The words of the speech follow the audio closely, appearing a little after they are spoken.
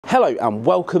Hello and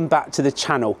welcome back to the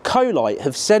channel. COLIGHT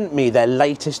have sent me their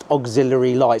latest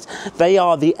auxiliary lights. They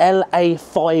are the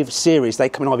LA5 series. They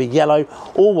come in either yellow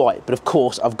or white, but of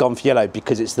course I've gone for yellow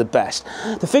because it's the best.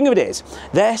 The thing of it is,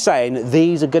 they're saying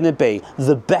these are going to be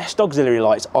the best auxiliary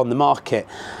lights on the market.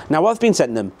 Now I've been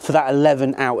sent them for that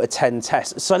 11 out of 10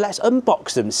 test, so let's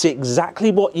unbox them, see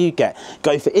exactly what you get,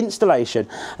 go for installation,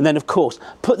 and then of course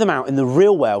put them out in the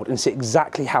real world and see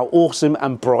exactly how awesome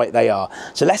and bright they are.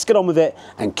 So let's get on with it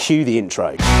and cue the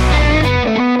intro.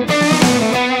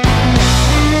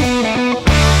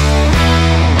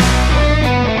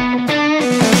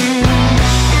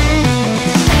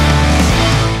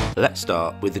 Let's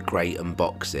start with the great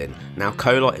unboxing. Now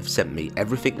COLIGHT have sent me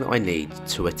everything that I need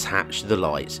to attach the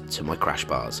lights to my crash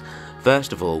bars.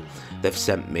 First of all, they've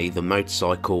sent me the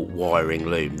motorcycle wiring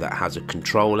loom that has a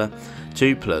controller,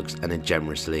 2 plugs and a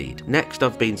generous lead. Next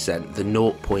I've been sent the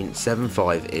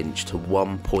 0.75 inch to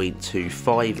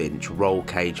 1.25 inch roll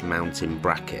cage mounting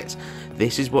brackets.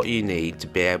 This is what you need to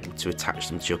be able to attach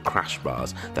them to your crash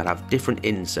bars that have different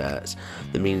inserts.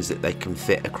 That means that they can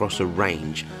fit across a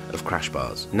range of crash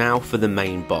bars. Now for the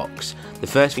main box. The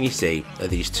first thing you see are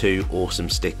these 2 awesome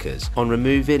stickers. On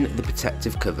removing the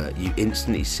protective cover, you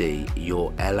instantly see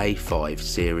your LA5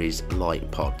 Series Light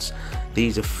Pods.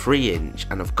 These are 3 inch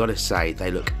and I've got to say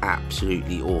they look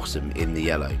absolutely awesome in the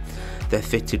yellow. They're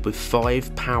fitted with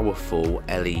 5 powerful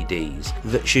LEDs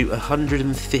that shoot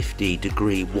 150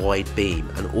 degree wide beam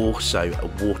and also a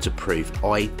waterproof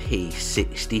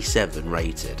IP67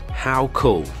 rated. How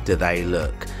cool do they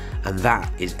look? And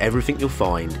that is everything you'll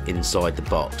find inside the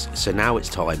box. So now it's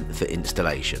time for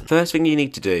installation. First thing you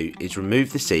need to do is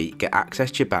remove the seat, get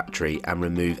access to your battery and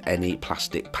remove any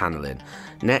plastic panelling.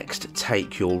 Next,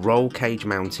 take your roll cage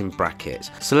mounting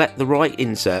brackets. Select the right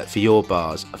insert for your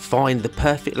bars. Find the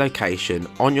perfect location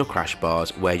on your crash bars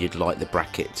where you'd like the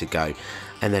bracket to go.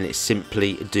 And then it's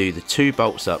simply do the 2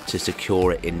 bolts up to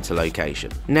secure it into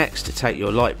location. Next, to take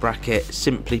your light bracket,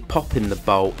 simply pop in the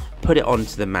bolt, put it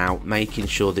onto the mount, making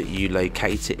sure that you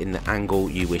locate it in the angle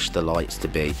you wish the lights to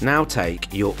be. Now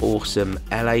take your awesome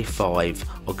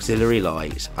LA5 auxiliary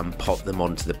lights and pop them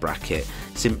onto the bracket.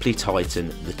 Simply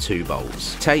tighten the 2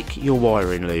 bolts. Take your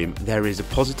wiring loom. There is a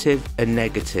positive, a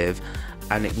negative,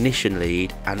 an ignition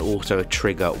lead and also a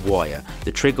trigger wire.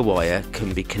 The trigger wire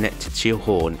can be connected to your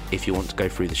horn if you want to go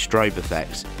through the strobe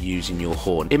effects using your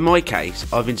horn. In my case,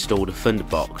 I've installed a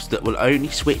Thunderbox that will only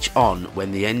switch on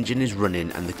when the engine is running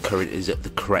and the current is at the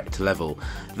correct level.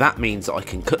 That means that I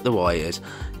can cut the wires,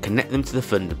 connect them to the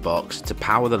Thunderbox to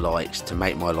power the lights to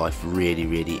make my life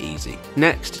really easy.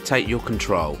 Next, take your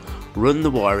control, run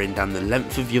the wiring down the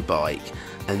length of your bike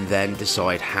and then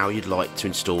decide how you'd like to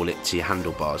install it to your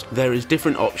handlebars. There is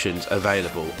different options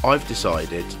available. I've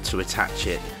decided to attach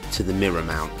it to the mirror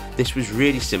mount. This was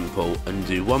really simple.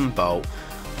 Undo 1 bolt,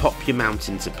 pop your mount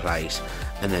into place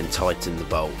and then tighten the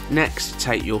bolt. Next,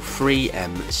 take your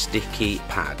 3M sticky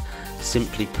pad.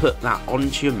 Simply put that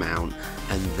onto your mount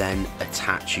and then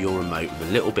attach your remote with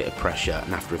a little bit of pressure,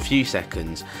 and after a few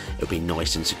seconds it'll be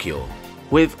nice and secure.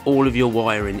 With all of your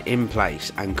wiring in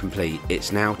place and complete,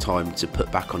 it's now time to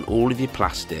put back on all of your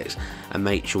plastics and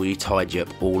make sure you tidy up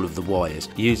all of the wires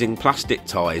using plastic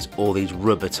ties or these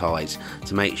rubber ties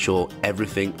to make sure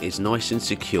everything is nice and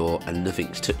secure and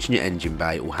nothing's touching your engine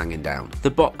bay or hanging down.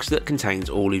 The box that contains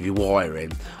all of your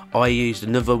wiring, I used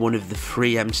another one of the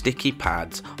 3M sticky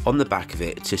pads on the back of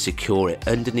it to secure it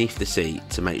underneath the seat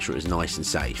to make sure it's nice and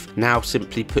safe. Now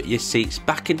simply put your seats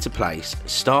back into place,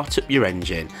 start up your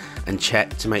engine and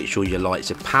check to make sure your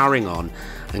lights are powering on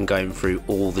and going through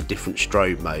all the different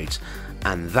strobe modes,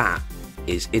 and that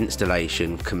is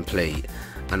installation complete.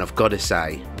 And I've got to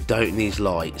say, don't these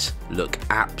lights look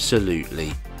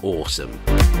absolutely awesome?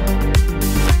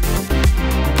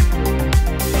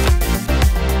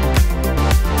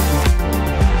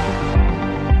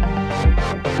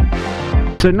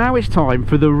 So now it's time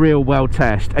for the real world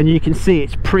test, and you can see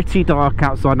it's pretty dark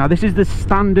outside. Now this is the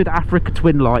standard Africa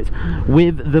twin lights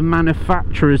with the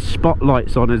manufacturer's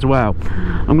spotlights on as well.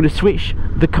 I'm going to switch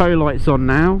the co-lights on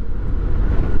now.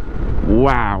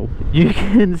 Wow, you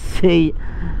can see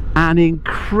an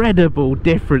incredible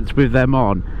difference with them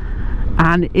on.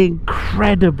 An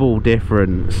incredible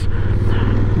difference.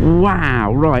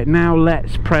 Wow, right, now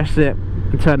let's press it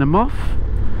and turn them off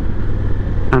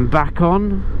and back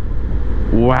on.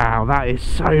 Wow, that is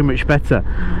so much better.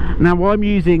 Now I'm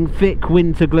using thick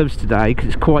winter gloves today because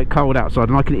it's quite cold outside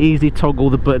and I can easily toggle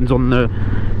the buttons on the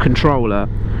controller.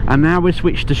 And now we're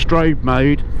switched to strobe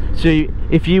mode, so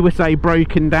if you were say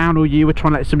broken down or you were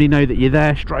trying to let somebody know that you're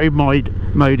there, strobe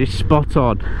mode is spot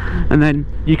on. And then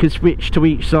you can switch to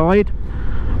each side.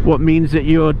 what means that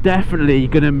you're definitely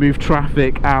going to move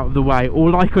traffic out of the way, or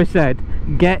like I said,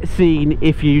 get seen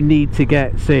if you need to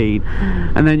get seen,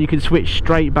 and then you can switch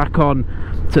straight back on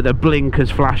to the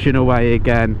blinkers flashing away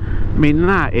again. I mean,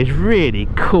 that is really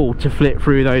cool to flip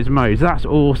through those modes. That's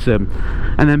awesome.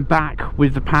 And then back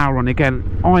with the power on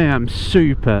again. I am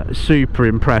super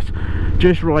impressed.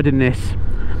 Just riding this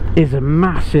is a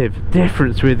massive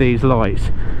difference with these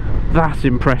lights. That's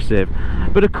impressive.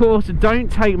 But of course,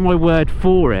 don't take my word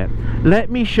for it. Let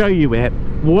me show you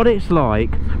what it's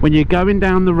like when you're going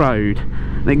down the road,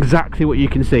 and exactly what you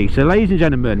can see. So ladies and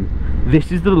gentlemen,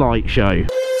 this is the light show.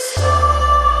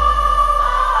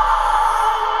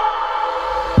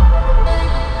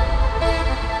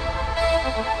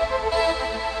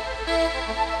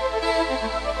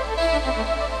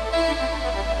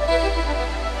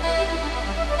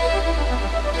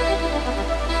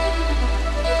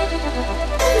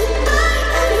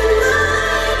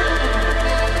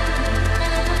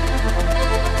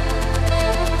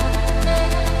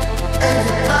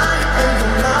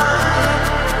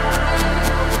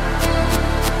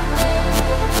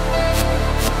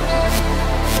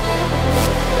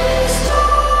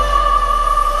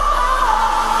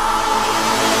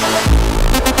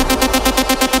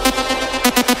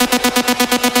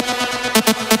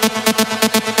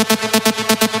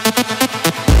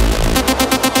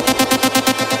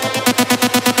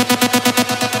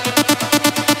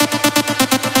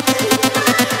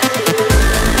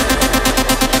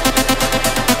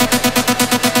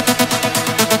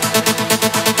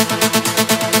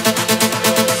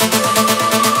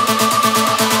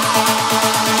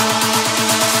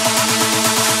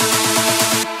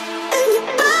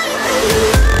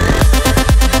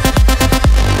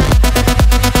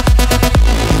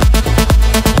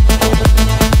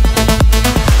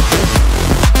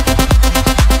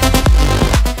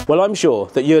 Well, I'm sure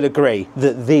that you'll agree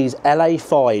that these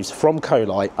LA5s from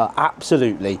COLIGHT are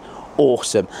absolutely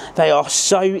awesome. They are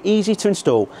so easy to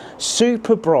install,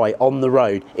 super bright on the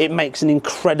road. It makes an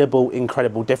incredible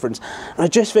difference. And I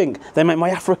just think they make my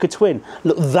Africa Twin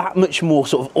look that much more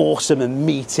sort of awesome and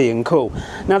meaty and cool.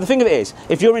 Now, the thing of it is,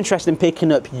 if you're interested in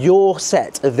picking up your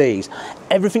set of these,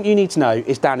 everything you need to know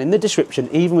is down in the description,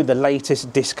 even with the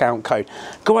latest discount code.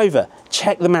 Go over,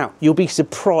 check them out. You'll be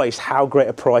surprised how great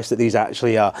a price that these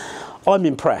actually are. I'm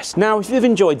impressed. Now, if you've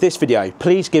enjoyed this video,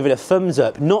 please give it a thumbs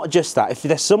up. Not just that, if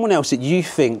there's someone else that you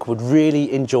think would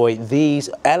really enjoy these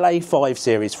LA5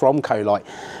 series from COLIGHT,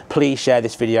 please share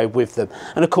this video with them.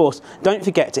 And of course, don't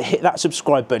forget to hit that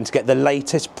subscribe button to get the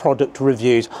latest product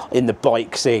reviews in the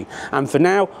bike scene. And for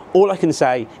now, all I can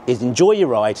say is enjoy your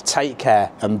ride, take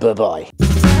care, and bye-bye.